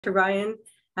Rian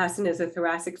Hasson is a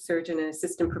thoracic surgeon and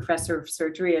assistant professor of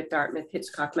surgery at Dartmouth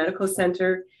Hitchcock Medical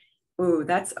Center. Ooh,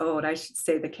 that's old. I should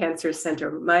say the Cancer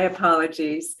Center. My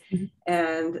apologies.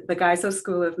 And the Geisel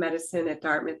School of Medicine at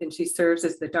Dartmouth, and she serves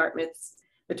as the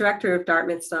director of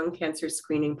Dartmouth's lung cancer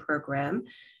screening program.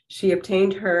 She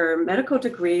obtained her medical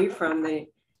degree from the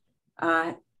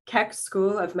Keck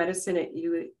School of Medicine at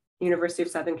University of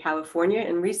Southern California,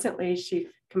 and recently she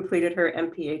completed her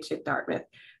MPH at Dartmouth,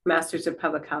 Masters of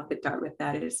Public Health at Dartmouth,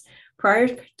 that is. Prior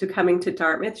to coming to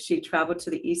Dartmouth, she traveled to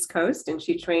the East Coast and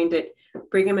she trained at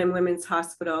Brigham and Women's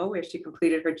Hospital, where she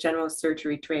completed her general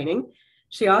surgery training.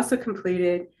 She also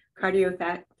completed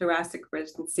cardiothoracic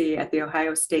residency at The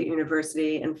Ohio State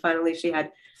University, and finally she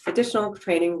had additional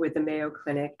training with the Mayo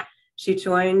Clinic. She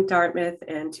joined Dartmouth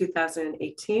in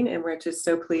 2018, and we're just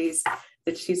so pleased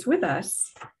that she's with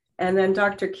us. And then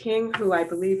Dr. King, who I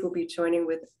believe will be joining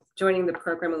the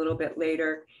program a little bit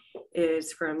later,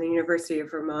 is from the University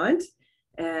of Vermont,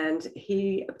 and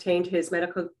he obtained his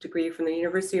medical degree from the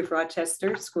University of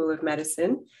Rochester School of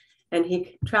Medicine. And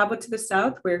he traveled to the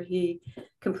South, where he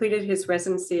completed his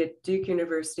residency at Duke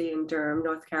University in Durham,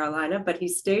 North Carolina, but he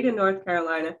stayed in North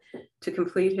Carolina to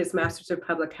complete his Masters of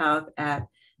Public Health at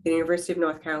the University of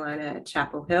North Carolina at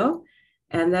Chapel Hill.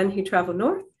 And then he traveled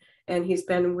north, and he's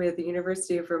been with the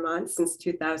University of Vermont since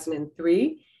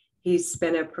 2003. He's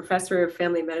been a professor of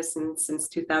family medicine since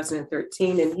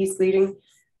 2013, and he's leading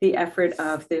the effort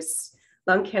of this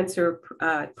lung cancer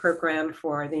program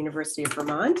for the University of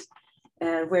Vermont.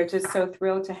 And we're just so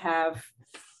thrilled to have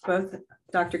both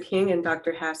Dr. King and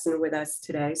Dr. Hasson with us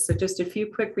today. So just a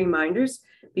few quick reminders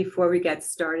before we get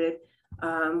started.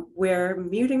 We're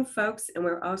muting folks, and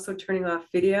we're also turning off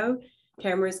video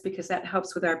cameras because that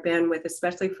helps with our bandwidth,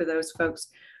 especially for those folks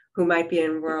who might be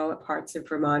in rural parts of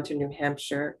Vermont or New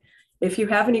Hampshire. If you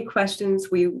have any questions,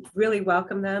 we really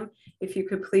welcome them. If you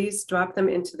could please drop them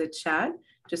into the chat,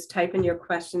 just type in your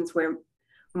questions. We're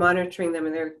monitoring them,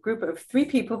 and there are a group of 3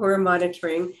 people who are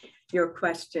monitoring your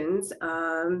questions.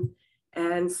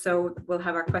 And so we'll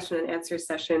have our question and answer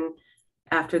session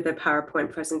after the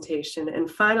PowerPoint presentation.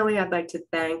 And finally, I'd like to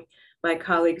thank my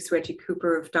colleagues, Reggie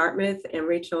Cooper of Dartmouth and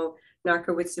Rachel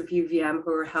Narkowitz of UVM,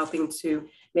 who are helping to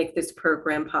make this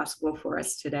program possible for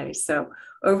us today. So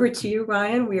over to you,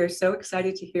 Ryan. We are so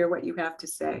excited to hear what you have to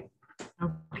say.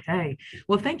 Okay.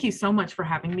 Well, thank you so much for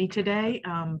having me today.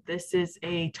 This is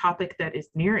a topic that is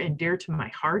near and dear to my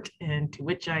heart, and to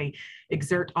which I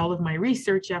exert all of my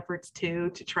research efforts to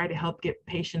try to help get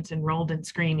patients enrolled in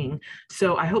screening.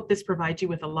 So I hope this provides you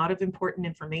with a lot of important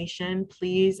information.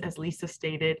 Please, as Lisa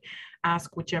stated,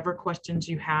 ask whichever questions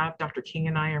you have. Dr. King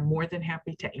and I are more than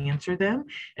happy to answer them,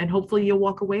 and hopefully you'll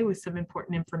walk away with some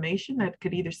important information that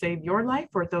could either save your life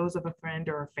or those of a friend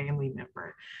or a family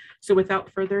member. So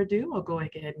without further ado, I'll go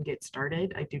ahead and get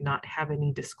started. I do not have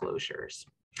any disclosures.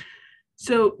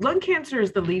 So lung cancer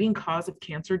is the leading cause of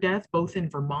cancer death, both in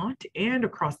Vermont and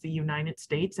across the United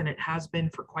States, and it has been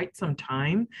for quite some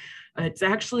time. It's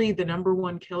actually the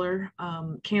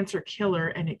 #1 cancer killer,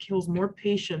 and it kills more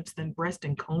patients than breast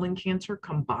and colon cancer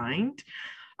combined.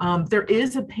 There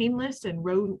is a painless and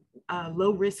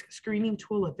low-risk screening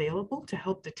tool available to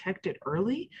help detect it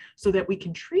early so that we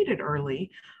can treat it early.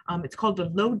 It's called the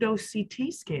low-dose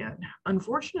CT scan.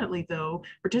 Unfortunately, though,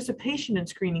 participation in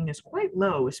screening is quite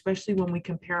low, especially when we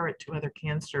compare it to other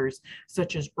cancers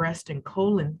such as breast and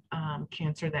colon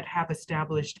cancer that have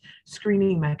established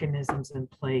screening mechanisms in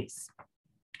place.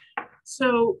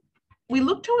 So we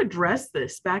looked to address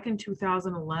this back in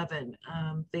 2011.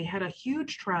 They had a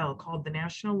huge trial called the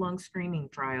National Lung Screening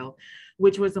Trial,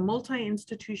 which was a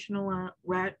multi-institutional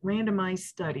randomized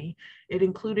study. It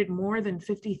included more than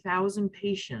 50,000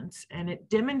 patients, and it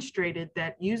demonstrated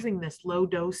that using this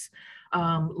low-dose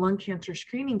lung cancer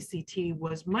screening CT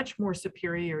was much more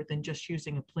superior than just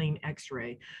using a plain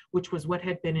X-ray, which was what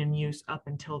had been in use up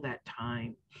until that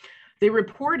time. They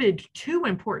reported 2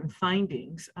 important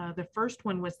findings. The first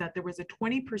one was that there was a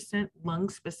 20%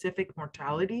 lung-specific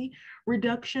mortality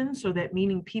reduction, so that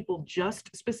meaning people just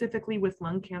specifically with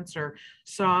lung cancer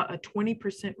saw a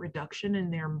 20% reduction in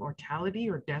their mortality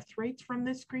or death rates from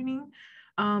this screening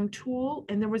tool.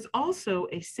 And there was also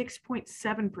a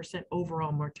 6.7%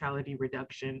 overall mortality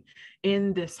reduction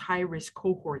in this high-risk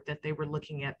cohort that they were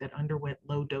looking at that underwent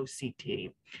low-dose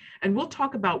CT. And we'll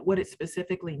talk about what it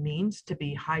specifically means to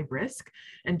be high risk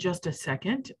in just a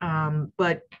second.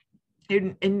 But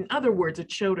in other words,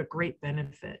 it showed a great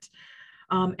benefit.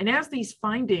 And as these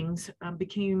findings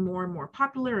became more and more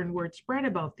popular and word spread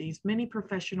about these, many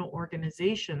professional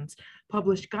organizations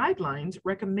published guidelines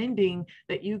recommending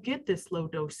that you get this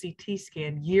low-dose CT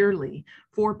scan yearly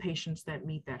for patients that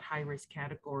meet that high-risk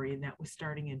category, and that was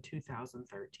starting in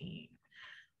 2013.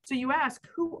 So you ask,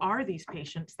 who are these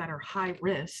patients that are high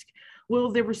risk? Well,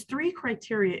 there was 3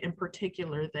 criteria in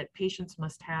particular that patients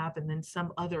must have, and then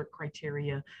some other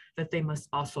criteria that they must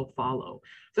also follow.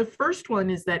 The first one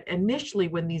is that initially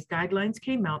when these guidelines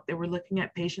came out, they were looking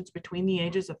at patients between the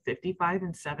ages of 55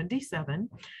 and 77.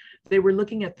 They were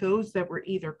looking at those that were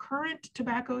either current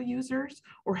tobacco users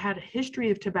or had a history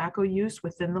of tobacco use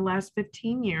within the last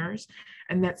 15 years,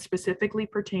 and that's specifically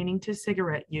pertaining to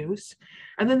cigarette use.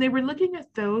 And then they were looking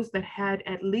at those that had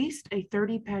at least a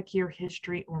 30-pack year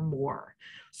history or more.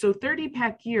 So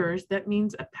 30-pack years, that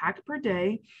means a pack per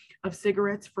day of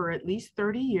cigarettes for at least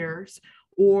 30 years,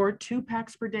 or 2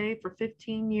 packs per day for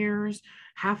 15 years,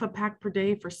 half a pack per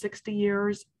day for 60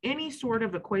 years, any sort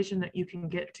of equation that you can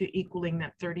get to equaling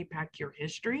that 30-pack year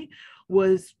history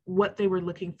was what they were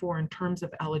looking for in terms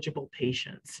of eligible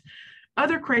patients.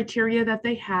 Other criteria that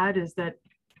they had is that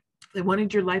they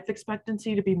wanted your life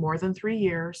expectancy to be more than 3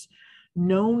 years,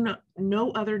 no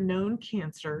other known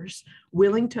cancers,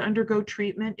 willing to undergo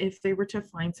treatment if they were to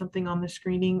find something on the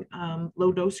screening,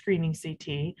 low-dose screening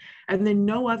CT, and then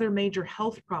no other major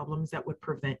health problems that would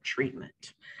prevent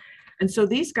treatment. And so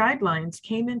these guidelines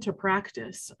came into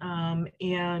practice,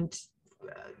 and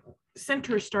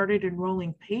centers started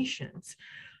enrolling patients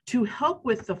to help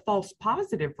with the false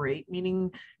positive rate,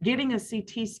 meaning getting a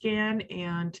CT scan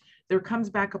and there comes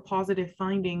back a positive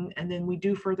finding, and then we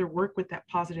do further work with that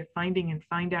positive finding and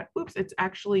find out, oops, it's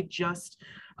actually just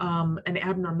an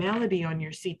abnormality on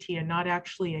your CT and not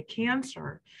actually a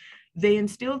cancer. They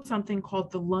instilled something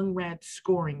called the lung-RAD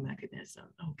scoring mechanism,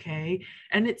 okay?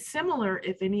 And it's similar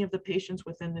if any of the patients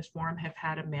within this forum have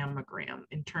had a mammogram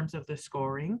in terms of the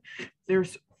scoring.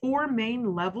 There's 4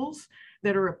 main levels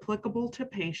that are applicable to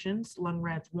patients,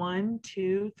 lung-RADs 1,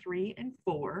 2, 3, and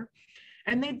 4.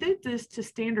 And they did this to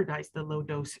standardize the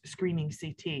low-dose screening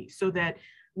CT so that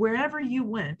wherever you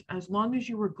went, as long as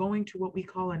you were going to what we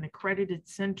call an accredited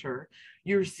center,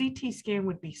 your CT scan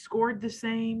would be scored the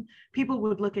same. People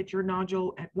would look at your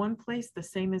nodule at one place the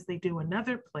same as they do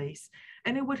another place,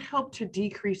 and it would help to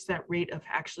decrease that rate of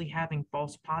actually having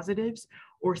false positives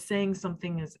or saying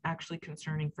something is actually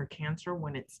concerning for cancer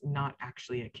when it's not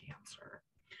actually a cancer.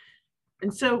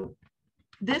 And so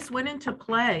this went into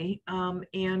play,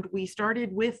 and we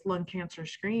started with lung cancer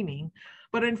screening,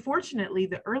 but unfortunately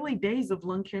the early days of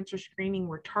lung cancer screening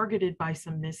were targeted by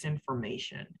some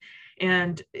misinformation.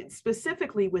 And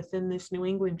specifically within this New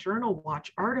England Journal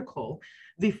Watch article,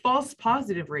 the false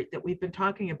positive rate that we've been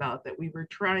talking about, that we were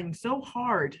trying so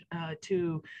hard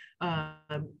to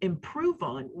improve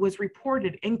on, was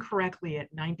reported incorrectly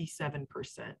at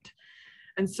 97%.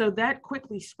 And so that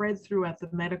quickly spread throughout the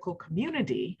medical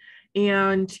community.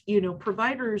 And,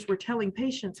 providers were telling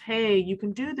patients, hey, you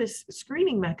can do this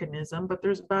screening mechanism, but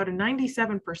there's about a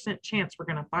 97% chance we're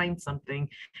going to find something.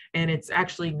 And it's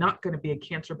actually not going to be a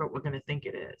cancer, but we're going to think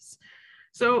it is.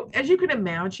 So as you can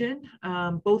imagine,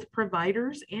 both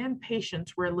providers and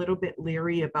patients were a little bit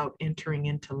leery about entering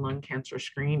into lung cancer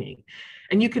screening.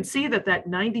 And you can see that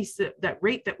that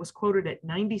rate that was quoted at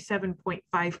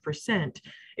 97.5%,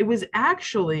 it was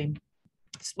actually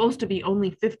supposed to be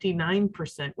only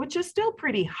 59%, which is still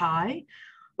pretty high.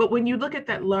 But when you look at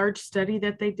that large study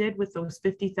that they did with those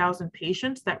 50,000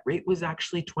 patients, that rate was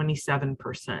actually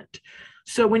 27%.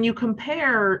 So when you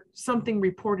compare something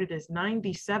reported as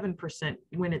 97%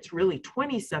 when it's really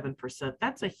 27%,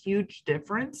 that's a huge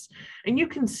difference. And you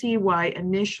can see why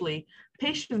initially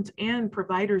patients and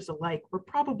providers alike were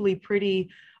probably pretty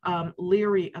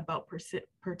leery about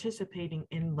participating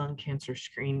in lung cancer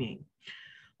screening.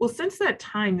 Well, since that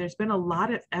time, there's been a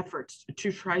lot of efforts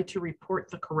to try to report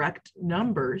the correct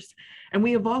numbers. And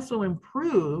we have also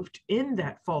improved in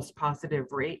that false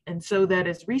positive rate. And so that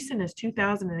as recent as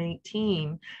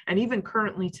 2018, and even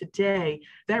currently today,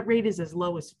 that rate is as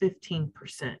low as 15%.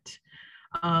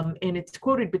 And it's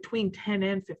quoted between 10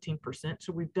 and 15%.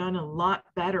 So we've done a lot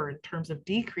better in terms of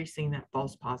decreasing that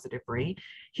false positive rate.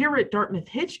 Here at Dartmouth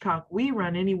Hitchcock, we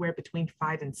run anywhere between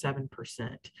 5 and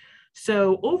 7%.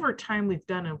 So over time, we've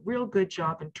done a real good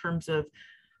job in terms of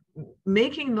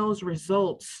making those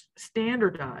results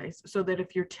standardized so that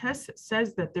if your test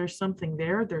says that there's something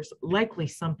there, there's likely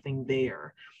something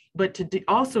there. But to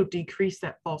also decrease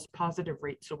that false positive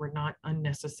rate so we're not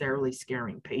unnecessarily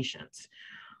scaring patients.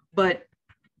 But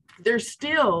there's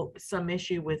still some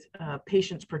issue with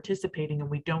patients participating, and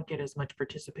we don't get as much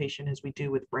participation as we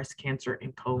do with breast cancer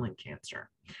and colon cancer.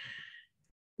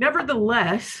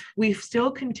 Nevertheless, we've still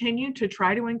continued to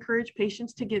try to encourage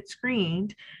patients to get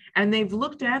screened, and they've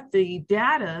looked at the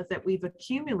data that we've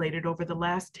accumulated over the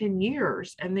last 10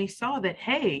 years, and they saw that,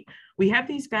 hey, we have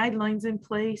these guidelines in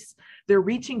place. They're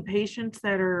reaching patients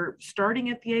that are starting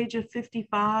at the age of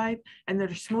 55 and that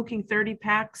are smoking 30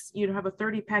 packs, have a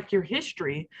 30-pack year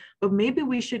history, but maybe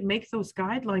we should make those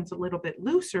guidelines a little bit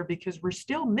looser because we're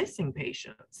still missing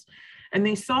patients. And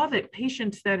they saw that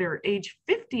patients that are age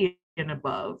 50 and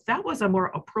above, that was a more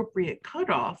appropriate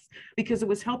cutoff because it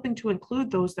was helping to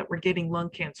include those that were getting lung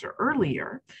cancer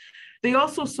earlier. They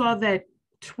also saw that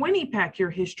 20-pack year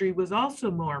history was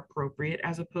also more appropriate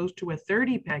as opposed to a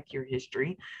 30-pack year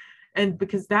history, and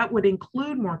because that would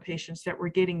include more patients that were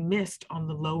getting missed on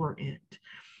the lower end.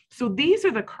 So these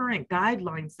are the current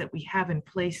guidelines that we have in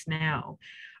place now.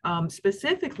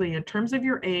 Specifically, in terms of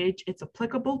your age, it's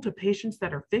applicable to patients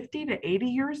that are 50 to 80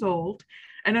 years old.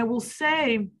 And I will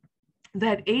say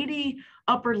that 80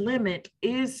 upper limit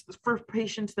is for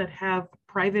patients that have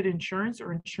private insurance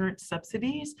or insurance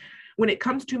subsidies. When it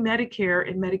comes to Medicare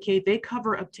and Medicaid, they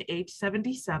cover up to age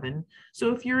 77.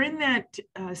 So if you're in that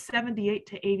 78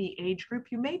 to 80 age group,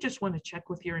 you may just want to check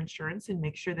with your insurance and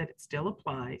make sure that it still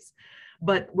applies.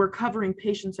 But we're covering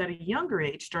patients at a younger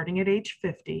age, starting at age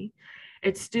 50.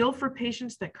 It's still for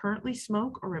patients that currently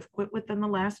smoke or have quit within the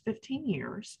last 15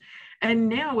 years. And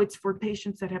now it's for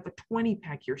patients that have a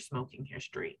 20-pack year smoking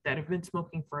history, that have been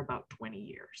smoking for about 20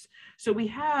 years. So we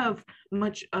have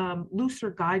much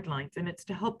looser guidelines, and it's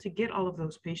to help to get all of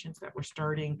those patients that were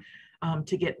starting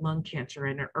to get lung cancer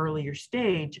in an earlier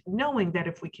stage, knowing that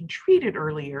if we can treat it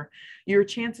earlier, your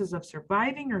chances of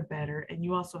surviving are better, and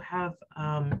you also have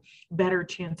better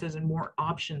chances and more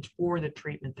options for the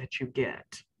treatment that you get.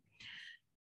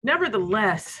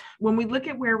 Nevertheless, when we look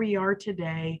at where we are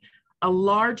today, a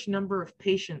large number of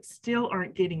patients still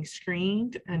aren't getting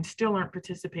screened and still aren't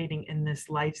participating in this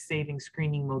life-saving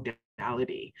screening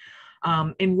modality.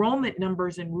 Enrollment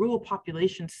numbers in rural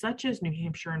populations such as New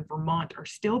Hampshire and Vermont are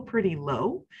still pretty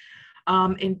low.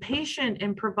 And patient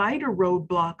and provider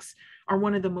roadblocks are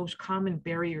one of the most common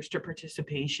barriers to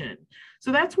participation.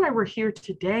 So that's why we're here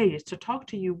today, is to talk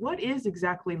to you. What is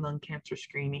exactly lung cancer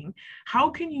screening? How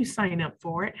can you sign up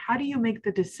for it? How do you make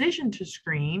the decision to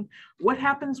screen? What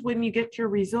happens when you get your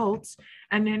results?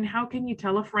 And then how can you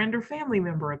tell a friend or family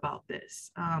member about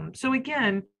this? So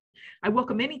again, I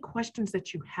welcome any questions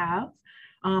that you have.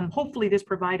 Hopefully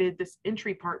this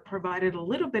entry part provided a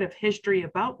little bit of history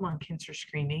about lung cancer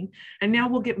screening. And now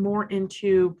we'll get more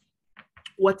into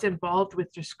what's involved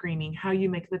with the screening, how you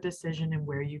make the decision, and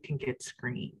where you can get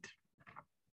screened.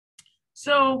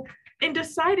 So in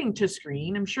deciding to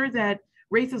screen, I'm sure that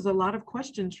raises a lot of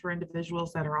questions for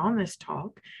individuals that are on this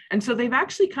talk. And so they've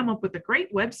actually come up with a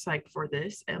great website for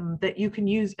this that you can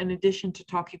use in addition to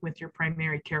talking with your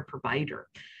primary care provider.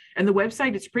 And the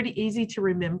website is pretty easy to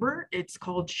remember. It's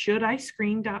called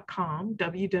shouldiscreen.com,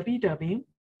 www.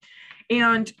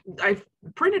 And I've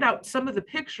printed out some of the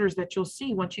pictures that you'll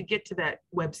see once you get to that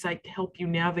website to help you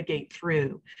navigate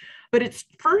through. But it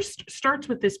first starts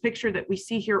with this picture that we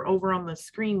see here over on the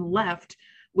screen left,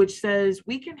 which says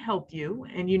we can help you.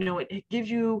 And it gives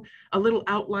you a little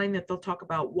outline that they'll talk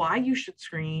about why you should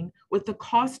screen, what the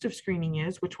cost of screening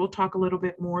is, which we'll talk a little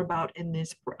bit more about in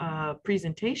this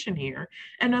presentation here,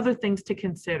 and other things to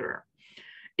consider.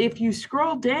 If you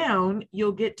scroll down,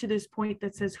 you'll get to this point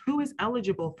that says who is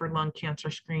eligible for lung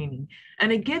cancer screening.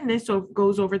 And again, this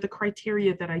goes over the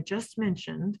criteria that I just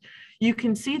mentioned. You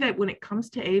can see that when it comes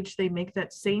to age, they make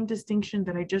that same distinction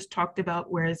that I just talked about,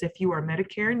 whereas if you are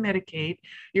Medicare and Medicaid,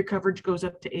 your coverage goes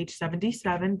up to age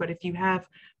 77. But if you have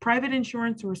private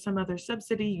insurance or some other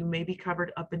subsidy, you may be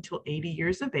covered up until 80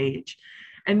 years of age.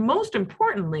 And most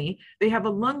importantly, they have a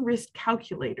lung risk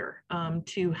calculator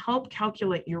to help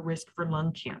calculate your risk for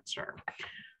lung cancer.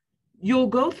 You'll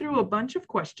go through a bunch of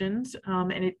questions,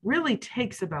 and it really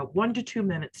takes about 1 to 2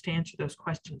 minutes to answer those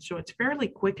questions. So it's fairly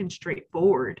quick and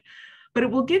straightforward, but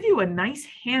it will give you a nice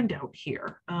handout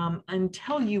here and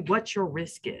tell you what your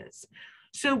risk is.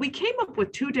 So we came up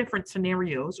with 2 different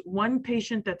scenarios, one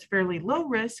patient that's fairly low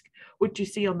risk, which you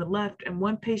see on the left, and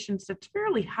one patient that's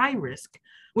fairly high risk,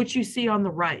 which you see on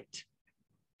the right.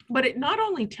 But it not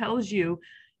only tells you,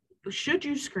 should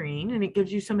you screen, and it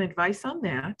gives you some advice on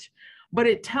that, but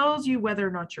it tells you whether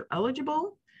or not you're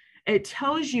eligible. It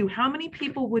tells you how many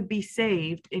people would be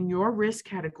saved in your risk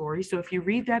category. So if you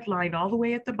read that line all the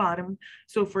way at the bottom,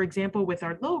 so for example, with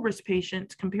our low risk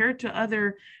patients compared to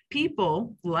other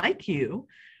people like you,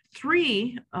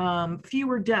 3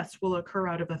 fewer deaths will occur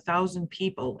out of 1,000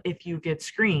 people if you get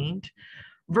screened,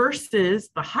 versus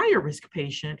the higher risk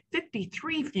patient,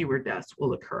 53 fewer deaths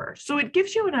will occur. So it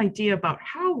gives you an idea about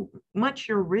how much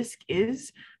your risk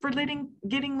is for getting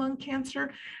lung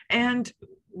cancer and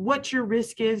what your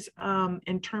risk is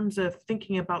in terms of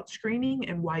thinking about screening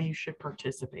and why you should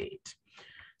participate.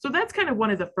 So that's kind of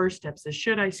one of the first steps is,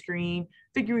 should I screen,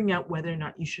 figuring out whether or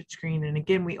not you should screen. And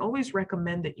again, we always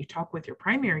recommend that you talk with your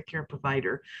primary care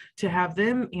provider to have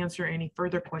them answer any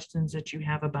further questions that you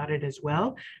have about it as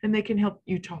well. And they can help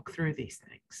you talk through these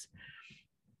things.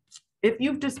 If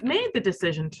you've just made the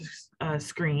decision to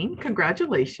screen,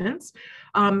 congratulations.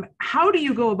 How do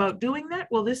you go about doing that?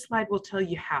 Well, this slide will tell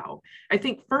you how. I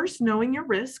think first, knowing your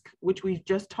risk, which we've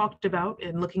just talked about,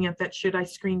 and looking at that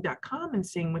shouldiscreen.com and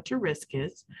seeing what your risk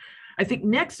is. I think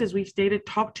next, as we've stated,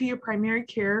 talk to your primary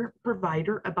care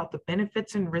provider about the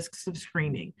benefits and risks of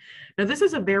screening. Now, this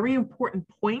is a very important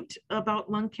point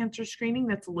about lung cancer screening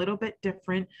that's a little bit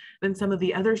different than some of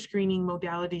the other screening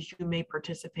modalities you may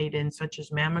participate in, such as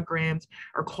mammograms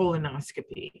or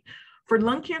colonoscopy. For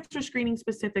lung cancer screening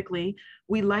specifically,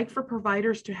 we like for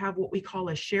providers to have what we call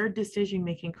a shared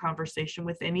decision-making conversation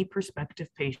with any prospective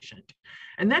patient.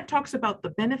 And that talks about the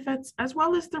benefits as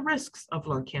well as the risks of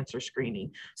lung cancer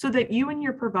screening so that you and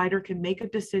your provider can make a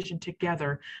decision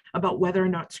together about whether or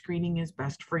not screening is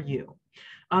best for you.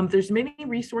 There's many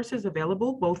resources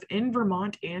available both in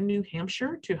Vermont and New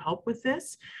Hampshire to help with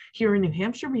this. Here in New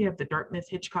Hampshire, we have the Dartmouth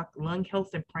Lung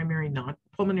Health and Pulmonary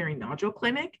Nodule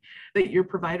Clinic that your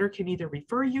provider can either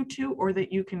refer you to or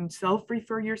that you can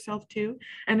self-refer yourself to.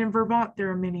 And in Vermont, there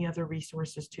are many other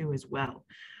resources too as well.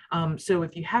 So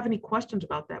if you have any questions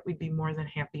about that, we'd be more than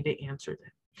happy to answer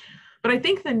them. But I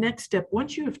think the next step,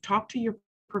 once you have talked to your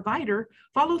provider,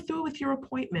 follow through with your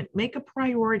appointment. Make a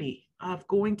priority of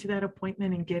going to that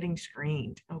appointment and getting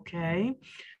screened, okay?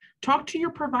 Talk to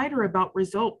your provider about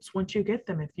results once you get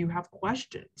them if you have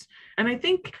questions. And I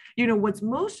think, what's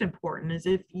most important is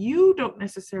if you don't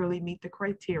necessarily meet the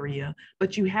criteria,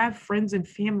 but you have friends and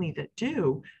family that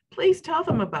do, please tell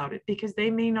them about it because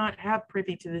they may not have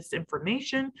privy to this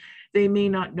information. They may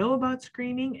not know about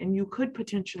screening, and you could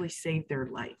potentially save their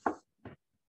life.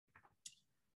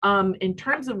 In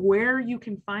terms of where you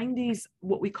can find these,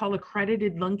 what we call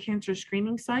accredited lung cancer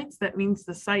screening sites, that means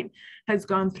the site has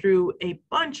gone through a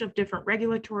bunch of different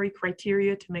regulatory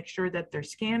criteria to make sure that their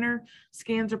scanner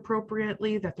scans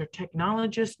appropriately, that their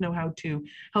technologists know how to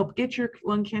help get your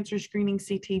lung cancer screening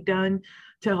CT done,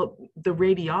 to help the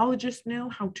radiologist know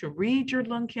how to read your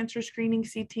lung cancer screening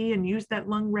CT and use that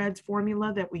lung RADS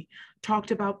formula that we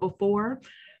talked about before.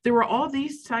 There are all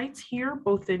these sites here,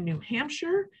 both in New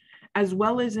Hampshire as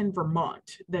well as in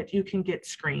Vermont, that you can get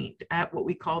screened at what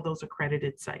we call those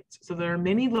accredited sites. So there are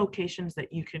many locations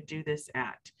that you can do this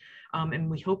at,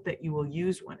 and we hope that you will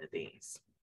use one of these.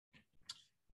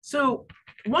 So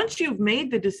once you've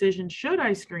made the decision, should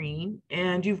I screen,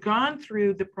 and you've gone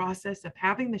through the process of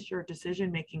having the shared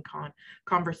decision-making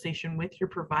conversation with your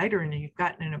provider and you've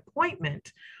gotten an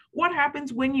appointment, what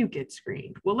happens when you get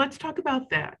screened? Well, let's talk about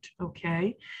that,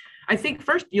 okay? I think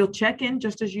first you'll check in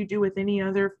just as you do with any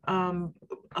other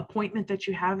appointment that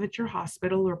you have at your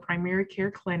hospital or primary care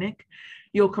clinic.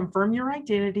 You'll confirm your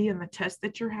identity and the test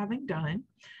that you're having done.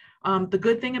 The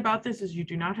good thing about this is you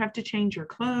do not have to change your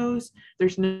clothes.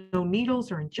 There's no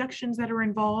needles or injections that are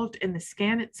involved, and the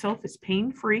scan itself is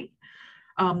pain-free.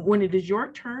 When it is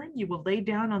your turn, you will lay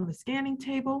down on the scanning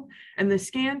table, and the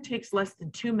scan takes less than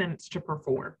 2 minutes to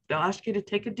perform. They'll ask you to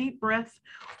take a deep breath,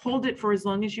 hold it for as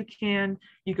long as you can.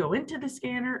 You go into the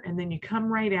scanner, and then you come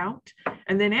right out.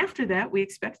 And then after that, we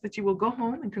expect that you will go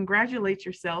home and congratulate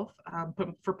yourself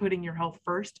for putting your health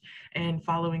first and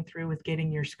following through with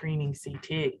getting your screening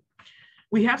CT.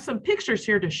 We have some pictures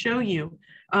here to show you.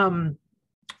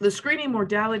 The screening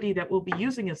modality that we'll be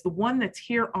using is the one that's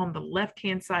here on the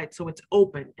left-hand side. So it's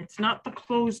open. It's not the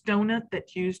closed donut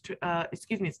that's used,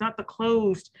 it's not the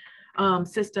closed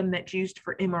system that's used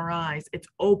for MRIs. It's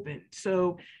open.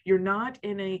 So you're not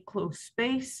in a closed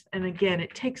space. And again,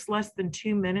 it takes less than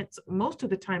 2 minutes, most of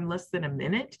the time less than a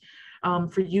minute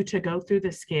for you to go through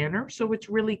the scanner. So it's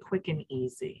really quick and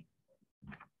easy.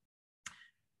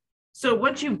 So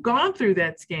once you've gone through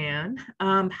that scan,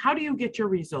 how do you get your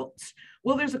results?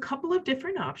 Well, there's a couple of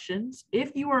different options.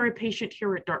 If you are a patient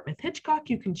here at Dartmouth Hitchcock,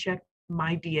 you can check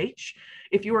MyDH.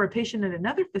 If you are a patient at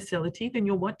another facility, then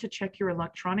you'll want to check your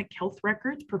electronic health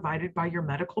records provided by your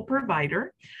medical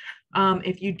provider.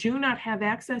 If you do not have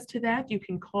access to that, you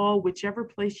can call whichever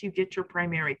place you get your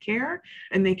primary care,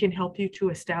 and they can help you to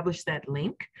establish that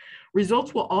link.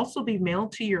 Results will also be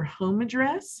mailed to your home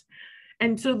address.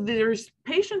 And so there's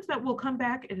patients that will come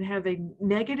back and have a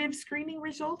negative screening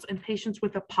result and patients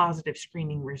with a positive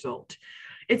screening result.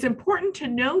 It's important to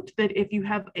note that if you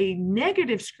have a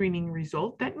negative screening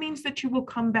result, that means that you will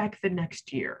come back the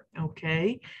next year,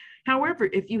 okay? However,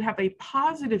 if you have a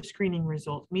positive screening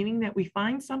result, meaning that we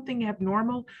find something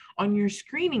abnormal on your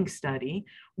screening study,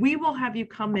 we will have you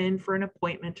come in for an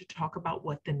appointment to talk about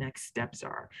what the next steps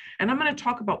are. And I'm going to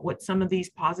talk about what some of these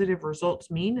positive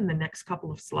results mean in the next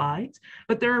couple of slides,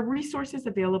 but there are resources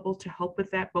available to help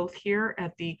with that, both here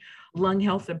at the Lung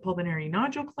Health and Pulmonary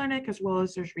Nodule Clinic, as well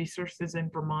as there's resources in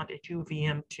Vermont at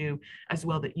UVM too, as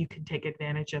well, that you can take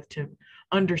advantage of to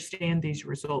understand these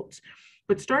results.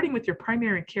 But starting with your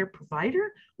primary care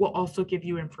provider will also give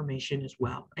you information as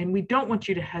well. And we don't want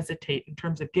you to hesitate in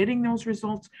terms of getting those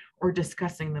results or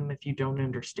discussing them if you don't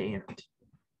understand.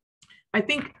 I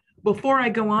think before I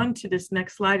go on to this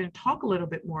next slide and talk a little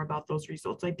bit more about those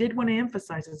results, I did want to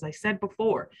emphasize, as I said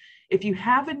before, if you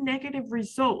have a negative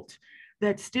result,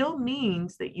 that still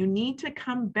means that you need to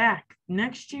come back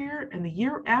next year and the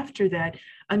year after that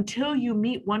until you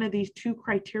meet one of these two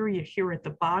criteria here at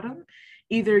the bottom.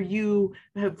 Either you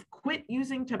have quit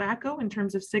using tobacco in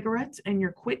terms of cigarettes and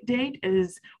your quit date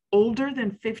is older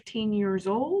than 15 years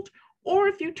old, or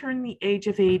if you turn the age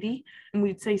of 80, and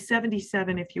we'd say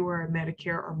 77 if you are a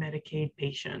Medicare or Medicaid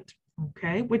patient,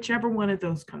 okay? Whichever one of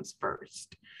those comes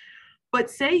first. But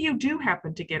say you do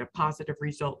happen to get a positive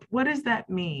result. What does that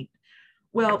mean?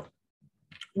 Well,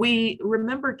 we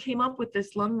came up with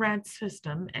this LungRad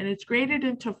system, and it's graded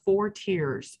into 4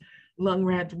 tiers: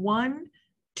 LungRads 1,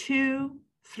 2,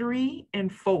 3,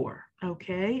 and 4,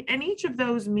 okay? And each of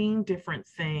those mean different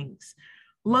things.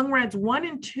 LungRads 1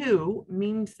 and 2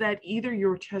 means that either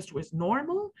your test was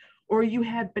normal or you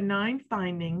had benign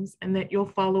findings, and that you'll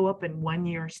follow up in 1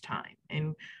 year's time.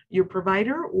 And your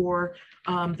provider or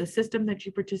the system that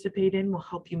you participate in will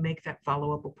help you make that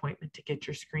follow-up appointment to get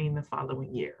your screen the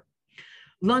following year.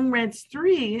 LungRads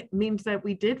 3 means that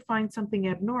we did find something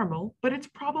abnormal, but it's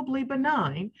probably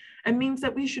benign, and means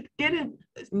that we should get a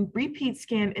repeat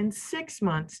scan in 6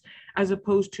 months as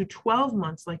opposed to 12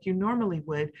 months like you normally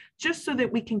would, just so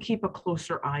that we can keep a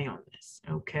closer eye on this,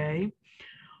 okay?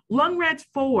 LungRads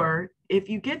 4, if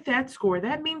you get that score,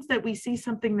 that means that we see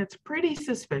something that's pretty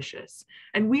suspicious,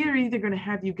 and we are either going to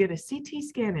have you get a CT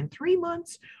scan in 3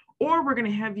 months, or we're going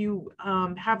to have you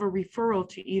have a referral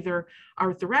to either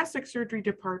our thoracic surgery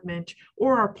department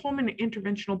or our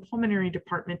interventional pulmonary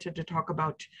department to talk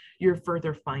about your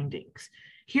further findings.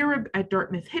 Here at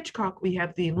Dartmouth Hitchcock, we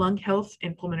have the Lung Health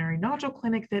and Pulmonary Nodule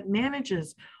Clinic that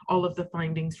manages all of the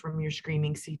findings from your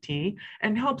screening CT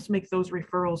and helps make those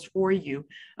referrals for you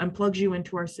and plugs you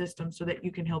into our system so that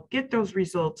you can help get those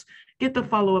results, get the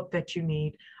follow-up that you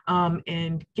need,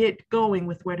 and get going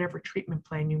with whatever treatment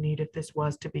plan you need if this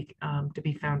was to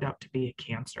be found out to be a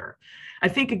cancer. I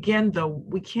think, again, though,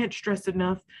 we can't stress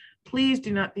enough, please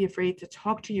do not be afraid to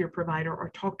talk to your provider or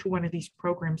talk to one of these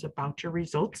programs about your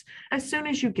results as soon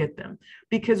as you get them,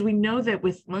 because we know that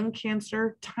with lung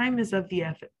cancer, time is of the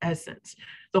essence.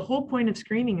 The whole point of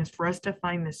screening is for us to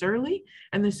find this early,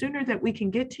 and the sooner that we can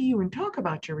get to you and talk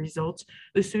about your results,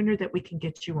 the sooner that we can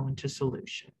get you on to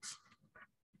solutions.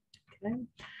 Okay.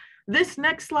 This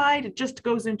next slide just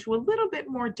goes into a little bit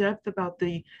more depth about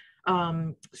the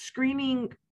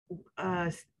screening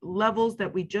levels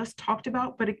that we just talked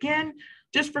about. But again,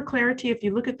 just for clarity, if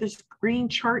you look at this green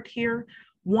chart here,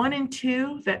 1 and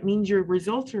 2, that means your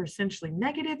results are essentially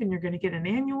negative and you're going to get an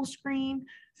annual screen.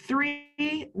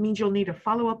 3 means you'll need a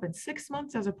follow-up in 6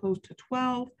 months as opposed to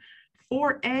 12.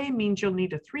 4A means you'll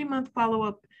need a 3-month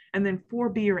follow-up. And then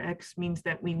 4B or X means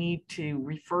that we need to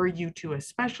refer you to a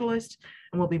specialist,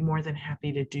 and we'll be more than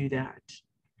happy to do that.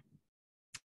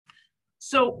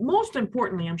 So most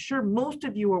importantly, I'm sure most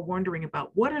of you are wondering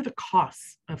about what are the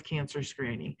costs of cancer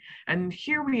screening. And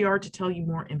here we are to tell you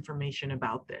more information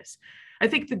about this. I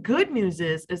think the good news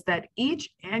is that each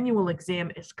annual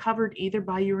exam is covered either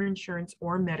by your insurance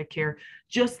or Medicare,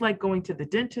 just like going to the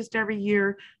dentist every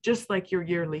year, just like your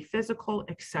yearly physical,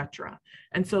 etc.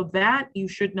 And so that you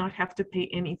should not have to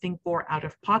pay anything for out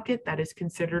of pocket. That is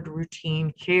considered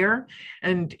routine care.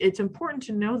 And it's important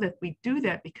to know that we do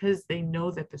that because they know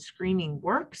that the screening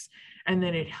works and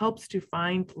that it helps to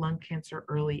find lung cancer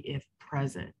early if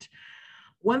present.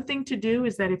 One thing to do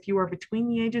is that if you are between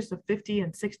the ages of 50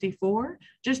 and 64,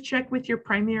 just check with your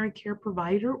primary care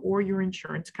provider or your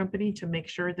insurance company to make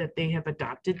sure that they have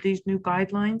adopted these new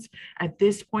guidelines. At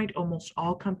this point, almost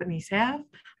all companies have,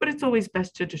 but it's always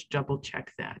best to just double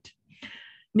check that.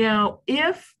 Now,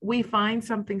 if we find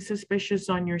something suspicious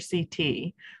on your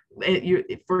CT,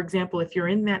 for example, if you're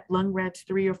in that LungRads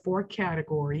 3 or 4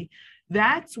 category,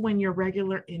 that's when your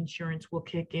regular insurance will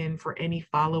kick in for any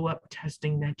follow-up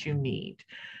testing that you need.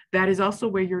 That is also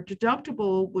where your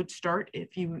deductible would start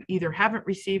if you either haven't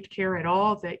received care at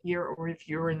all that year, or if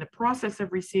you're in the process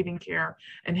of receiving care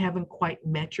and haven't quite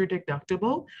met your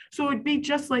deductible. So it'd be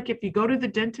just like if you go to the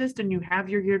dentist and you have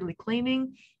your yearly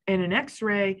cleaning and an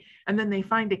x-ray, and then they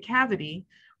find a cavity.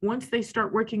 Once they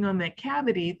start working on that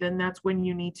cavity, then that's when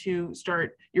you need to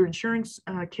start, your insurance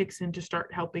kicks in to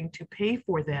start helping to pay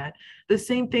for that. The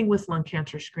same thing with lung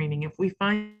cancer screening. If we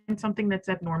find something that's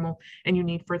abnormal and you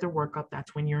need further workup,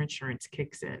 that's when your insurance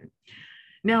kicks in.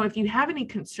 Now, if you have any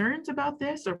concerns about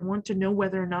this or want to know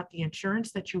whether or not the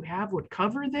insurance that you have would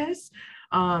cover this,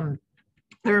 there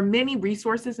are many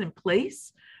resources in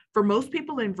place. For most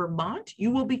people in Vermont, you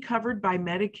will be covered by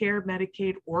Medicare,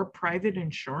 Medicaid, or private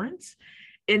insurance.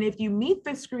 And if you meet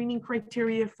the screening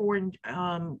criteria for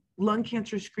lung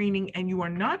cancer screening and you are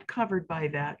not covered by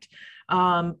that,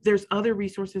 there's other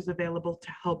resources available to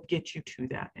help get you to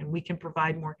that. And we can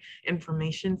provide more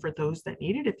information for those that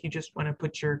need it if you just want to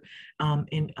put your,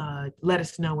 let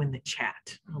us know in the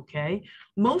chat, okay?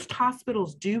 Most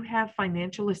hospitals do have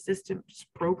financial assistance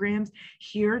programs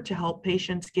here to help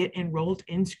patients get enrolled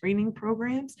in screening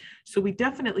programs. So we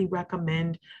definitely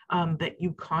recommend that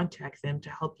you contact them to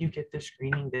help you get the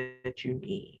screening that you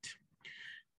need.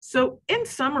 So in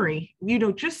summary,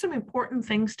 just some important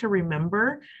things to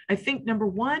remember. I think number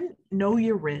one, know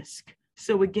your risk.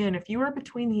 So again, if you are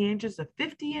between the ages of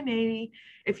 50 and 80,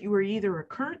 if you are either a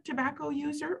current tobacco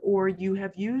user or you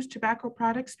have used tobacco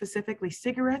products, specifically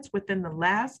cigarettes, within the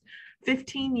last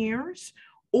 15 years,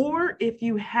 or if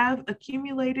you have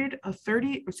accumulated a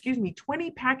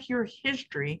 20 pack year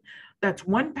history, that's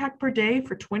 1 pack per day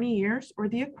for 20 years or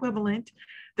the equivalent,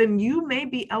 then you may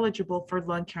be eligible for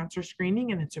lung cancer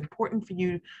screening. And it's important for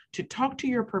you to talk to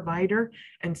your provider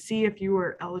and see if you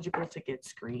are eligible to get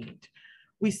screened.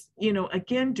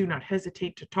 Again, do not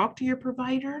hesitate to talk to your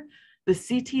provider. The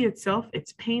CT itself,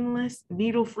 it's painless,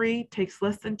 needle-free, takes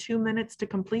less than 2 minutes to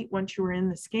complete once you are in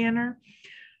the scanner.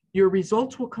 Your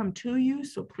results will come to you,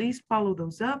 so please follow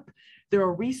those up. There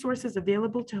are resources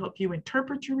available to help you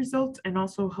interpret your results and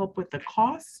also help with the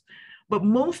costs. But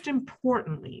most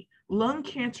importantly, lung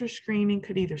cancer screening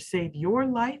could either save your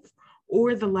life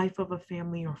or the life of a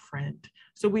family or friend.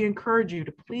 So we encourage you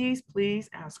to please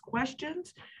ask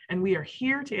questions, and we are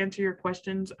here to answer your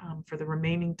questions for the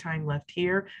remaining time left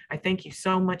here. I thank you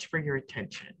so much for your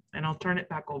attention, and I'll turn it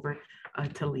back over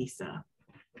to Lisa.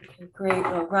 Great.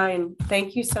 Well, Ryan,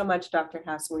 thank you so much, Dr.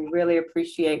 Hasson. We really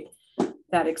appreciate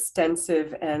that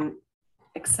extensive and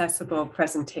accessible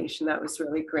presentation. That was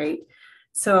really great.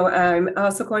 So I'm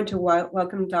also going to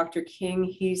welcome Dr. King.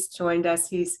 He's joined us.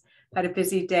 He's had a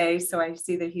busy day, so I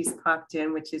see that he's popped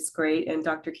in, which is great. And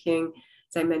Dr. King,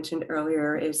 as I mentioned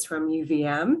earlier, is from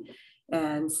UVM.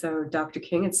 And so Dr.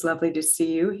 King, it's lovely to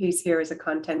see you. He's here as a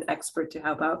content expert to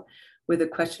help out with a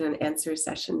question and answer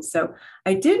session. So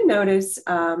I did notice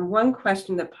one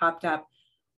question that popped up,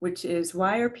 which is,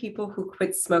 why are people who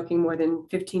quit smoking more than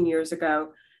 15 years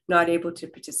ago not able to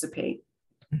participate?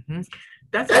 Mm-hmm.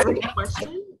 That's a great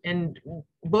question, and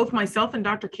both myself and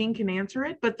Dr. King can answer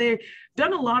it, but they've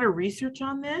done a lot of research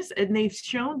on this, and they've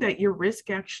shown that your risk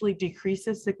actually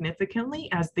decreases significantly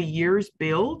as the years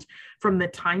build from the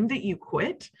time that you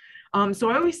quit. So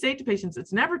I always say to patients,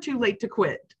 it's never too late to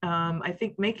quit. I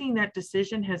think making that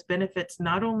decision has benefits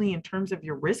not only in terms of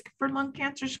your risk for lung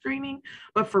cancer screening,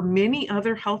 but for many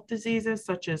other health diseases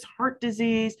such as heart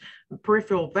disease,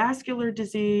 peripheral vascular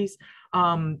disease,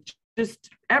 just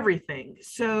everything.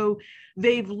 So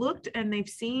they've looked and they've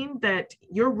seen that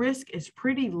your risk is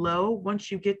pretty low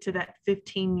once you get to that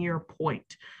 15-year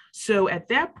point. So at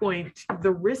that point,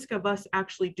 the risk of us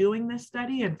actually doing this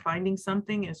study and finding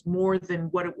something is more than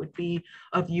what it would be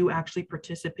of you actually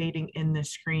participating in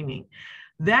this screening.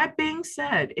 That being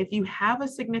said, if you have a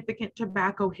significant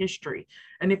tobacco history,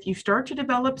 and if you start to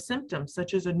develop symptoms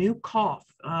such as a new cough,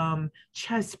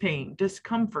 chest pain,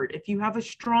 discomfort, if you have a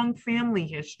strong family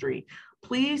history,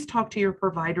 please talk to your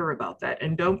provider about that,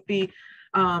 and don't be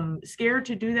scared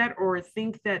to do that or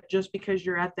think that just because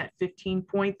you're at that 15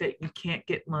 point that you can't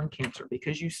get lung cancer,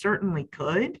 because you certainly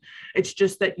could. It's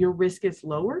just that your risk is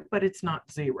lower, but it's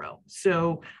not zero.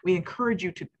 So we encourage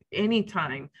you to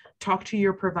anytime talk to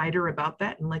your provider about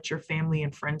that and let your family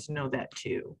and friends know that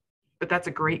too. But that's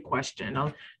a great question.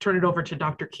 I'll turn it over to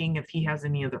Dr. King if he has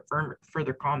any other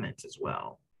further comments as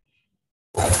well.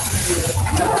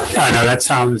 No, that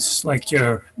sounds like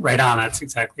you're right on. That's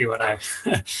exactly what I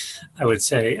would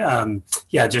say.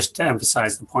 Yeah, just to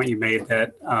emphasize the point you made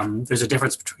that there's a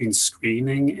difference between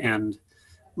screening and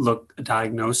look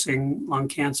diagnosing lung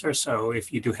cancer. So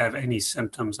if you do have any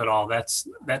symptoms at all, that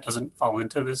doesn't fall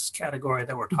into this category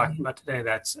that we're talking about today.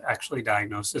 That's actually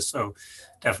diagnosis. So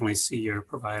definitely see your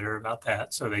provider about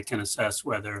that so they can assess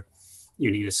whether you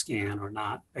need a scan or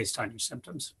not based on your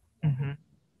symptoms. Mhm.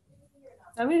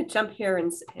 I'm going to jump here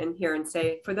and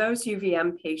say, for those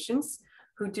UVM patients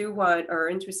who do want or are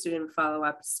interested in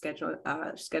follow-up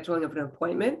scheduling of an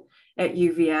appointment at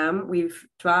UVM, we've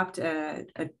dropped a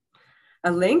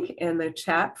link in the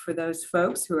chat for those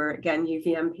folks who are, again,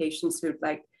 UVM patients who would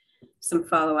like some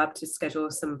follow-up to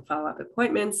schedule some follow-up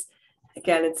appointments.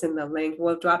 Again, it's in the link.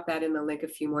 We'll drop that in the link a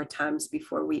few more times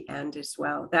before we end as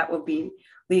well. That will be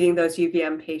leading those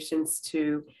UVM patients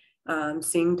to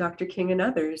seeing Dr. King and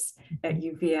others at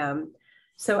UVM.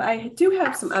 So I do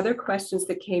have some other questions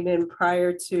that came in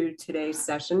prior to today's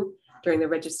session during the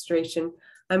registration.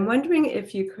 I'm wondering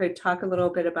if you could talk a little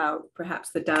bit about perhaps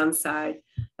the downside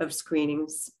of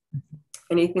screenings,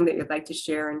 anything that you'd like to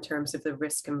share in terms of the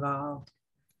risk involved.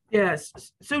 Yes,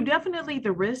 so definitely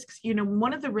the risks,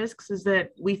 one of the risks is that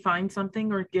we find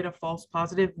something or get a false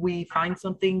positive. We find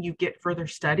something, you get further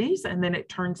studies, and then it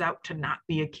turns out to not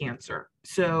be a cancer.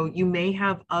 So you may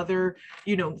have other,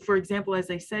 for example,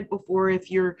 as I said before,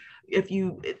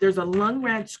 there's a lung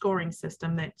rad scoring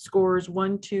system that scores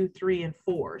 1, 2, 3, and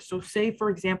 4. So say, for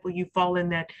example, you fall in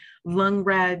that lung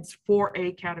rad's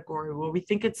 4A category. Well, we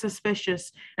think it's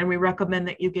suspicious and we recommend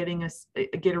that you get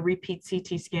a repeat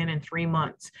CT scan in 3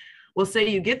 months. Well, say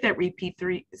you get that repeat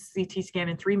CT scan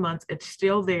in 3 months, it's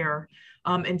still there.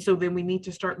 And so then we need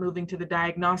to start moving to the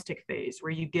diagnostic phase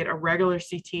where you get a regular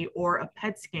CT or a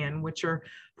PET scan, which are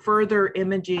further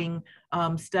imaging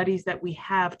studies that we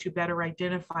have to better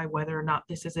identify whether or not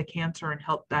this is a cancer and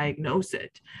help diagnose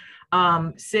it.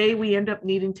 Say we end up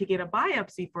needing to get a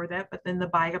biopsy for that, but then the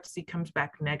biopsy comes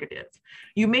back negative.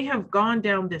 You may have gone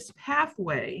down this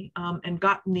pathway and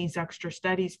gotten these extra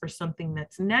studies for something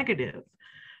that's negative.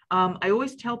 I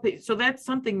always tell people, so that's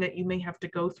something that you may have to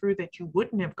go through that you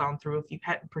wouldn't have gone through if you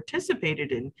hadn't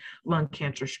participated in lung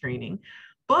cancer screening.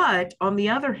 But on the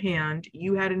other hand,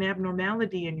 you had an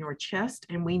abnormality in your chest,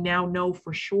 and we now know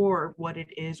for sure what it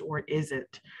is or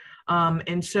isn't.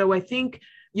 And so I think,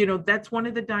 that's one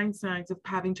of the downsides of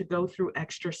having to go through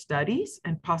extra studies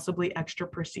and possibly extra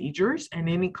procedures, and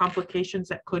any complications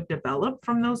that could develop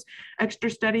from those extra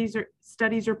studies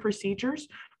or procedures.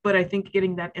 But I think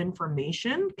getting that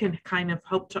information can kind of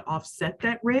help to offset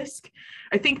that risk.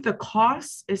 I think the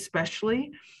costs,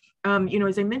 especially,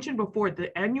 as I mentioned before,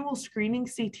 the annual screening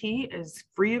CT is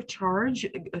free of charge,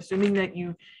 assuming that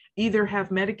you either have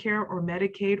Medicare or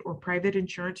Medicaid or private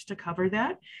insurance to cover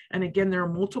that. And again, there are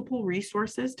multiple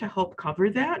resources to help cover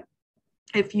that.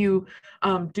 If you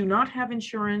do not have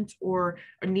insurance or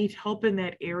need help in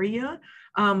that area,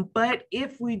 but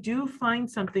if we do find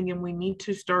something and we need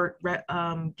to start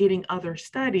getting other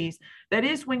studies, that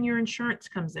is when your insurance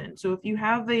comes in. So if you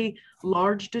have a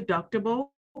large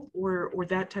deductible or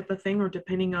that type of thing, or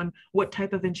depending on what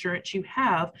type of insurance you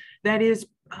have, that is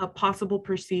a possible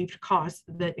perceived cost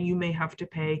that you may have to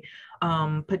pay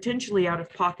potentially out of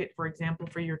pocket, for example,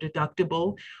 for your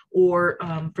deductible or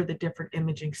for the different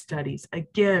imaging studies.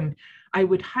 Again, I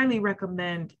would highly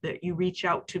recommend that you reach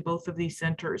out to both of these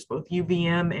centers, both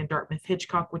UVM and Dartmouth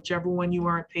Hitchcock, whichever one you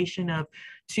are a patient of,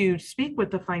 to speak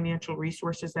with the financial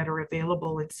resources that are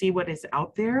available and see what is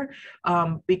out there,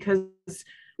 because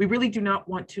we really do not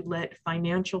want to let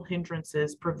financial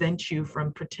hindrances prevent you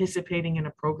from participating in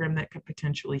a program that could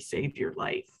potentially save your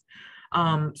life.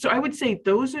 So I would say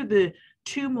those are the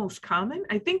two most common.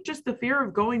 I think just the fear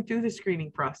of going through the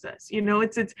screening process.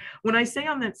 It's when I say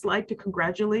on that slide to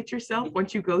congratulate yourself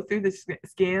once you go through the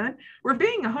scan, we're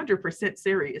being 100%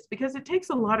 serious, because it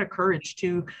takes a lot of courage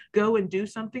to go and do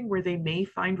something where they may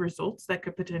find results that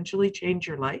could potentially change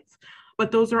your life. But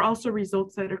those are also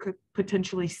results that could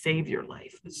potentially save your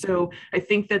life. So I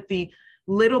think that the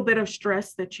little bit of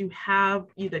stress that you have,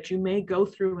 that you may go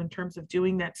through in terms of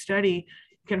doing that study,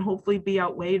 can hopefully be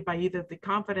outweighed by either the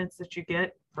confidence that you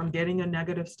get from getting a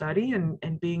negative study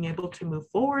and being able to move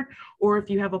forward, or if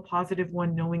you have a positive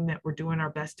one, knowing that we're doing our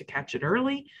best to catch it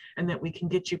early and that we can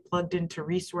get you plugged into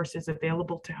resources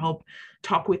available to help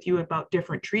talk with you about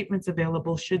different treatments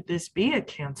available should this be a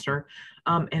cancer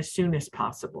as soon as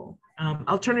possible.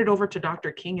 I'll turn it over to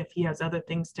Dr. King if he has other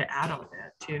things to add on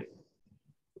that too.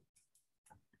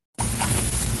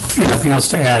 Nothing else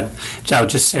to add. I would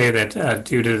just say that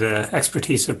due to the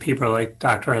expertise of people like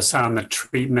Dr. Hasson, the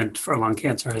treatment for lung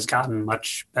cancer has gotten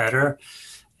much better.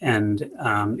 And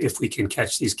if we can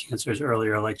catch these cancers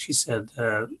earlier, like she said,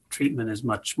 the treatment is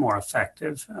much more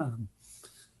effective.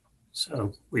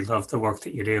 So we love the work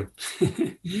that you do.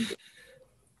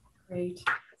 Great.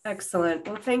 Excellent.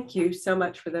 Well, thank you so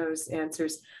much for those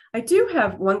answers. I do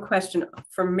have one question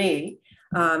for me.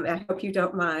 I hope you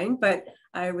don't mind, but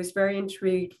I was very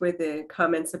intrigued with the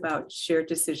comments about shared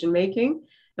decision making.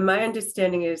 And my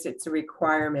understanding is it's a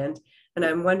requirement. And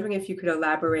I'm wondering if you could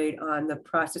elaborate on the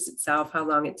process itself, how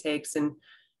long it takes, and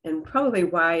probably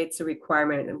why it's a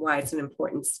requirement and why it's an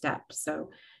important step. So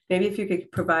maybe if you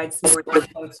could provide some more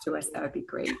details to us, that would be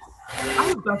great. I'll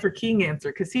have Dr. King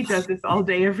answer because he does this all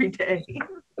day, every day.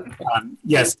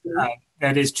 Yes,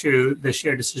 that is true. The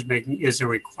shared decision making is a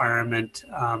requirement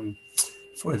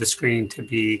for the screening to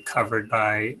be covered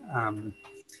by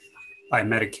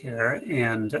Medicare,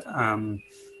 and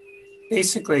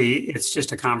basically it's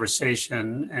just a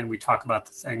conversation, and we talk about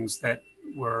the things that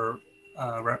were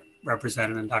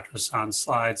represented in Dr. Hasson's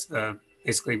slides.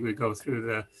 Basically, we go through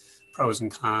the pros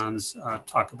and cons,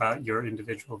 talk about your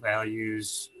individual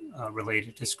values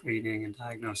related to screening and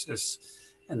diagnosis,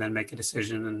 and then make a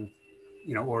decision and,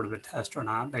 order the test or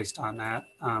not based on that.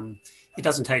 It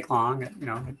doesn't take long.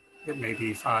 It may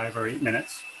be 5 or 8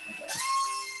 minutes,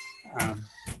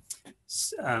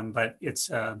 but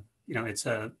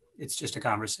it's just a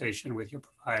conversation with your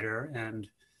provider, and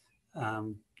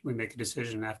we make a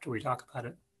decision after we talk about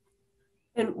it.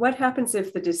 And what happens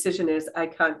if the decision is, I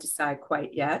can't decide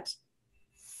quite yet?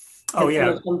 Oh,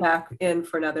 yeah. Come back in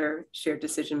for another shared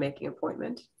decision-making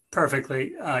appointment.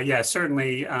 Perfectly. Yeah,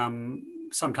 certainly.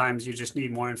 Sometimes you just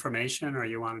need more information, or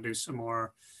you want to do some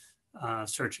more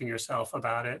searching yourself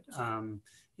about it.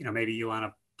 Maybe you want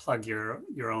to plug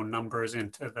your own numbers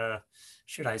into the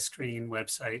Should I Screen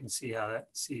website and see how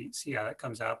that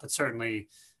comes out. But certainly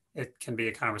it can be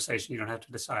a conversation. You don't have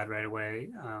to decide right away.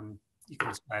 You can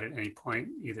decide at any point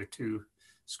either to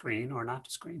screen or not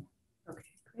to screen. Okay,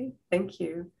 great. Thank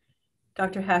you.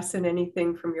 Dr. Hasson,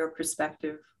 anything from your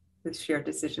perspective with shared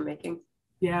decision making?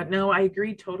 Yeah, no, I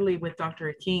agree totally with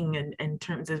Dr. King in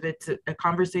terms of it's a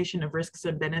conversation of risks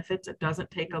and benefits. It doesn't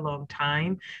take a long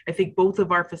time. I think both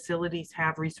of our facilities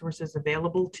have resources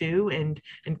available too, and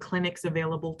clinics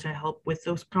available to help with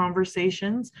those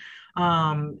conversations.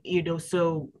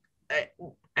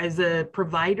 As a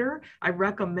provider, I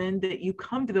recommend that you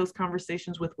come to those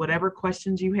conversations with whatever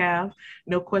questions you have.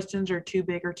 No questions are too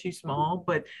big or too small,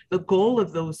 but the goal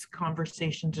of those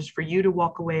conversations is for you to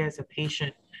walk away as a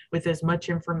patient with as much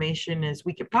information as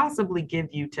we could possibly give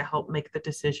you to help make the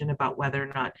decision about whether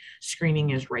or not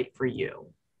screening is right for you.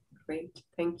 Great,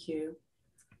 thank you.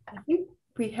 I think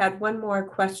we had one more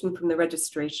question from the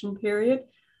registration period.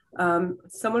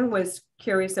 Someone was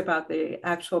curious about the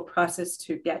actual process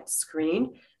to get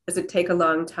screened. Does it take a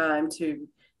long time to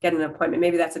get an appointment?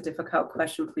 Maybe that's a difficult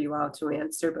question for you all to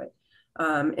answer, but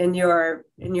in your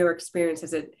experience,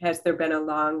 has there been a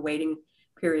long waiting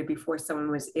period before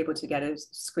someone was able to get a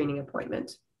screening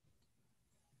appointment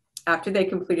after they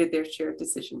completed their shared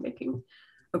decision-making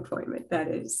appointment, that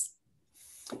is?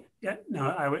 Yeah, no,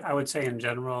 I would say in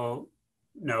general,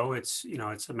 no, it's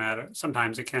a matter,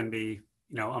 sometimes it can be,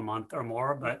 a month or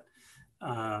more, but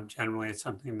generally it's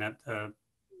something that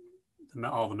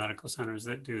all the medical centers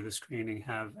that do the screening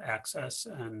have access,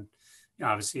 and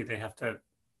obviously they have to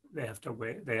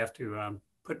wait, they have to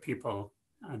put people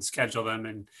and schedule them,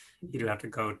 and you do have to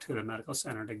go to the medical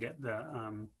center to get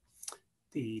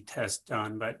the test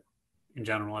done, but in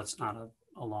general it's not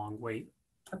a long wait.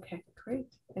 Okay, great,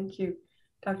 thank you.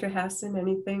 Dr. Hasson,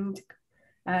 anything to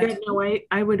add? Yeah, no,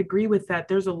 I would agree with that.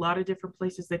 There's a lot of different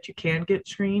places that you can get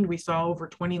screened. We saw over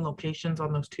 20 locations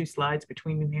on those 2 slides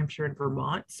between New Hampshire and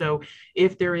Vermont. So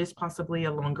if there is possibly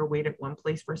a longer wait at one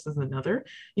place versus another,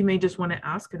 you may just want to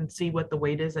ask and see what the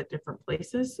wait is at different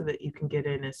places so that you can get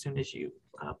in as soon as you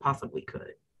possibly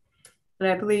could. And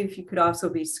I believe you could also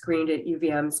be screened at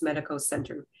UVM's Medical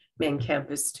Center main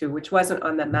campus too, which wasn't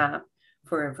on the map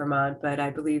for Vermont, but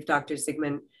I believe Dr.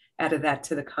 Zygmunt added that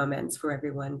to the comments for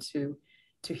everyone to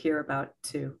hear about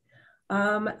too.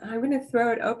 I'm going to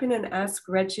throw it open and ask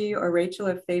Reggie or Rachel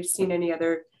if they've seen any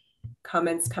other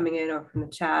comments coming in or from the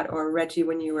chat. Or Reggie,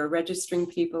 when you were registering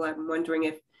people, I'm wondering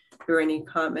if there are any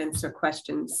comments or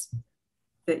questions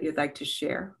that you'd like to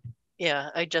share. Yeah,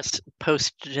 I just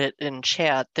posted it in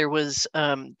chat. There was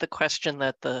the question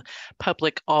that the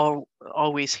public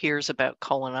always hears about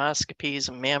colonoscopies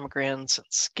and mammograms and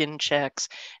skin checks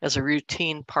as a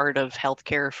routine part of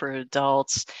healthcare for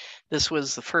adults. This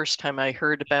was the first time I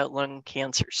heard about lung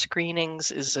cancer screenings.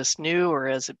 Is this new, or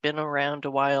has it been around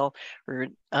a while? Or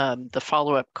the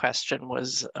follow-up question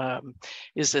was,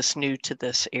 is this new to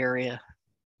this area?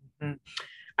 Mm-hmm.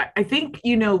 I think,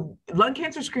 lung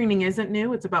cancer screening isn't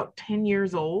new. It's about 10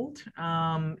 years old.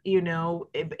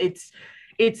 It's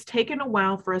it's taken a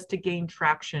while for us to gain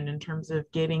traction in terms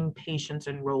of getting patients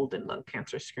enrolled in lung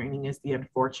cancer screening is the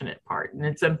unfortunate part. And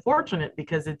it's unfortunate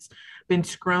because it's been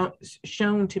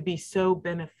shown to be so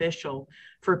beneficial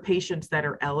for patients that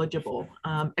are eligible.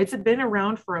 It's been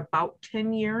around for about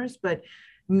 10 years, but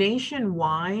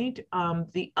nationwide,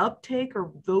 the uptake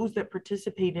or those that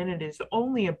participate in it is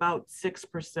only about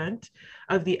 6%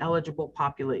 of the eligible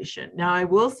population. Now, I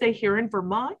will say here in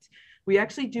Vermont, we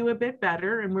actually do a bit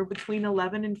better, and we're between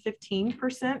 11 and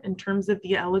 15% in terms of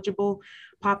the eligible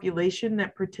population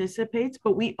that participates,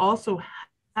 but we also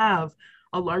have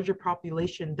a larger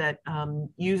population that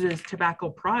uses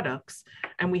tobacco products,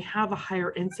 and we have a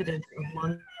higher incidence of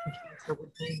lung cancer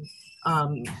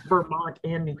within Vermont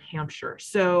and New Hampshire.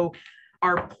 So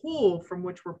our pool from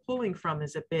which we're pulling from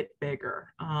is a bit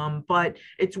bigger, but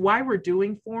it's why we're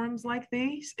doing forums like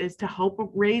these, is to help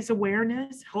raise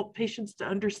awareness, help patients to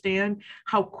understand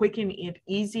how quick and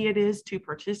easy it is to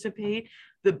participate,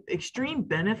 the extreme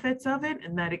benefits of it,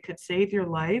 and that it could save your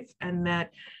life, and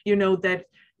that, you know, that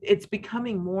it's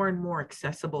becoming more and more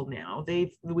accessible now.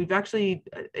 We've actually,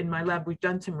 in my lab, we've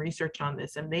done some research on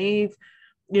this, and they've,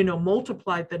 you know,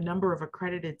 multiplied the number of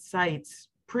accredited sites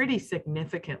pretty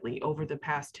significantly over the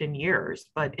past 10 years.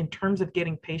 But in terms of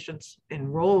getting patients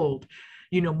enrolled,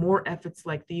 you know, more efforts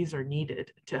like these are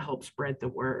needed to help spread the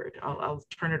word. I'll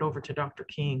turn it over to Dr.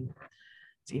 King.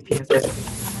 See if he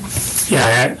has.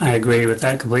 Yeah, I agree with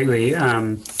that completely.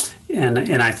 And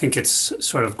I think it's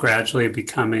sort of gradually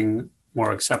becoming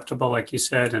more acceptable, like you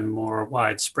said, and more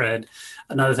widespread.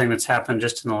 Another thing that's happened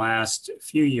just in the last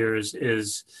few years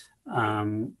is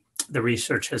the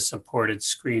research has supported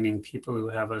screening people who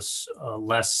have a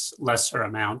lesser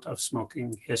amount of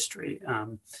smoking history.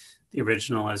 The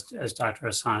original, as Dr.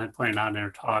 Hasson had pointed out in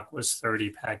her talk, was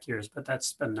 30 pack years, but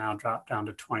that's been now dropped down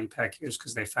to 20 pack years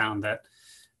because they found that,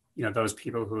 you know, those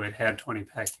people who had 20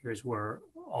 pack years were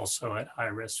also at high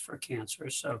risk for cancer.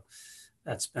 So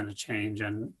that's been a change,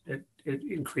 and it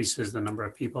increases the number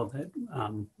of people that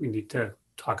we need to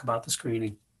talk about the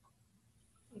screening.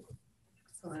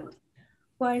 Excellent.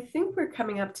 Well, I think we're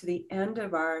coming up to the end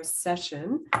of our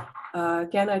session.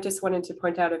 Again, I just wanted to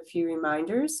point out a few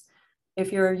reminders.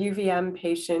 If you're a UVM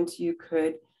patient, you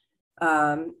could,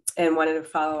 and wanted a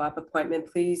follow-up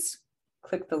appointment, please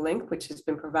click the link, which has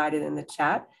been provided in the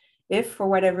chat. If for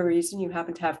whatever reason you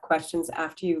happen to have questions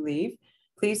after you leave,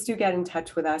 please do get in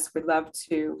touch with us. We'd love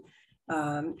to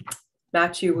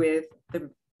match you with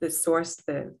the source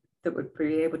that would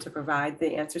be able to provide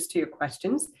the answers to your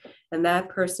questions. And that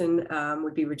person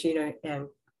would be Regina Ann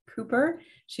Cooper.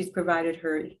 She's provided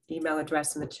her email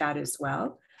address in the chat as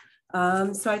well.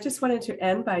 So I just wanted to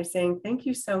end by saying thank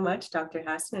you so much, Dr.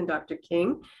 Hasson and Dr.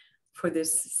 King, for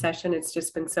this session. It's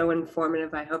just been so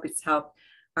informative. I hope it's helped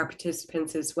our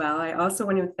participants as well. I also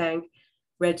want to thank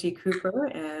Reggie Cooper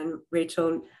and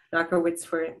Rachel Knockowitz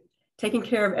for taking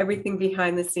care of everything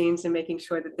behind the scenes and making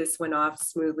sure that this went off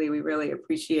smoothly. We really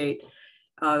appreciate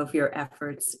all of your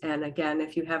efforts. And again,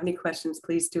 if you have any questions,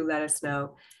 please do let us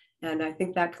know. And I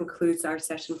think that concludes our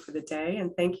session for the day.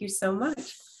 And thank you so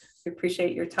much. We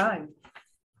appreciate your time.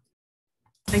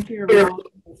 Thank you, everyone.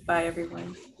 Bye,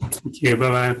 everyone. Thank you.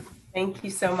 Bye-bye. Thank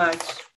you so much.